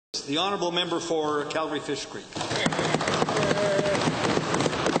The honourable member for Calgary-Fish Creek.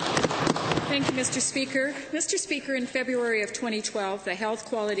 Thank you, Mr. Speaker. Mr. Speaker, in February of 2012, the Health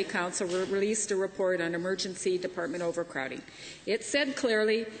Quality Council released a report on emergency department overcrowding. It said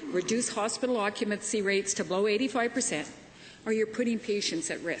clearly, reduce hospital occupancy rates to below 85%, or you're putting patients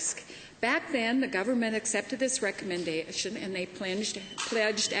at risk. Back then, the government accepted this recommendation and they pledged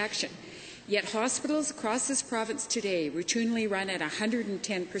action. Yet hospitals across this province today routinely run at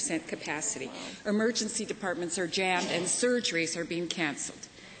 110% capacity. Emergency departments are jammed and surgeries are being cancelled.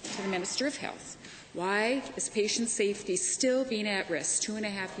 To the Minister of Health, why is patient safety still being at risk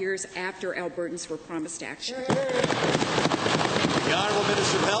 2.5 years after Albertans were promised action? The Honourable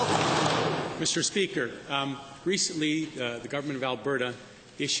Minister of Health. Mr. Speaker, recently the Government of Alberta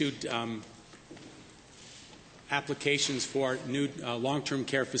issued applications for new long-term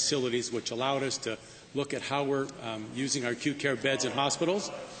care facilities, which allowed us to look at how we're using our acute care beds in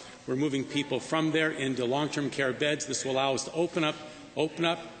hospitals. We're moving people from there into long-term care beds. This will allow us to open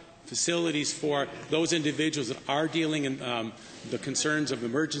up facilities for those individuals that are dealing in the concerns of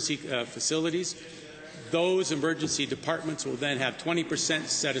emergency facilities. Those emergency departments will then have 20%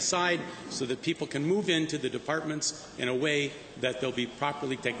 set aside so that people can move into the departments in a way that they'll be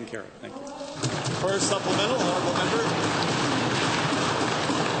properly taken care of. Thank you. First supplemental, honourable member.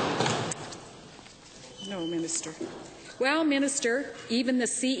 No, Minister. Well, Minister, even the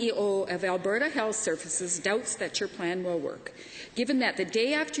CEO of Alberta Health Services doubts that your plan will work, given that the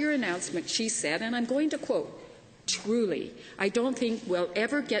day after your announcement she said, and I'm going to quote, "Truly, I don't think we'll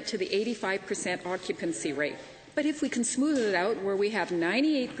ever get to the 85% occupancy rate. But if we can smooth it out where we have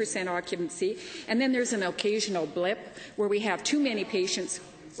 98% occupancy and then there's an occasional blip where we have too many patients,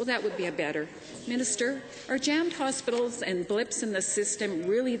 well, that would be a better." Minister, are jammed hospitals and blips in the system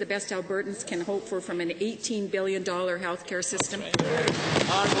really the best Albertans can hope for from an $18 billion health care system?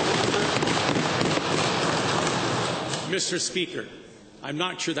 Mr. Speaker, I'm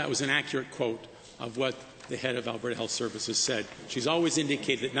not sure that was an accurate quote of what the head of Alberta Health Services said. She's always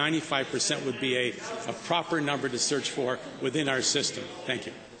indicated that 95% would be a proper number to search for within our system. Thank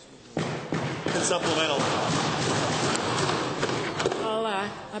you. Supplemental.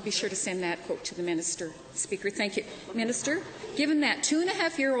 I'll be sure to send that quote to the Minister. Speaker, thank you. Minister, given that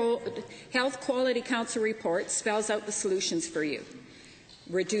 2.5-year-old Health Quality Council report spells out the solutions for you,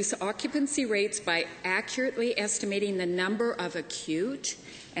 reduce occupancy rates by accurately estimating the number of acute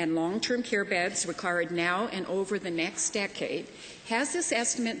and long-term care beds required now and over the next decade. Has this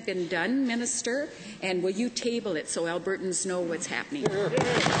estimate been done, Minister? And will you table it so Albertans know what's happening?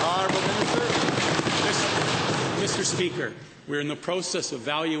 Honourable Minister. Mr. Speaker, we're in the process of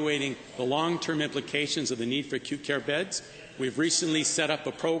evaluating the long-term implications of the need for acute care beds. We've recently set up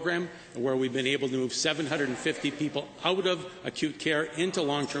a program where we've been able to move 750 people out of acute care into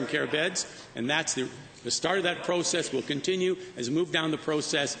long-term care beds, and that's the start of that process. We'll continue as we move down the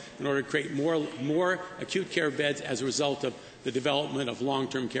process in order to create more acute care beds as a result of the development of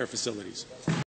long-term care facilities.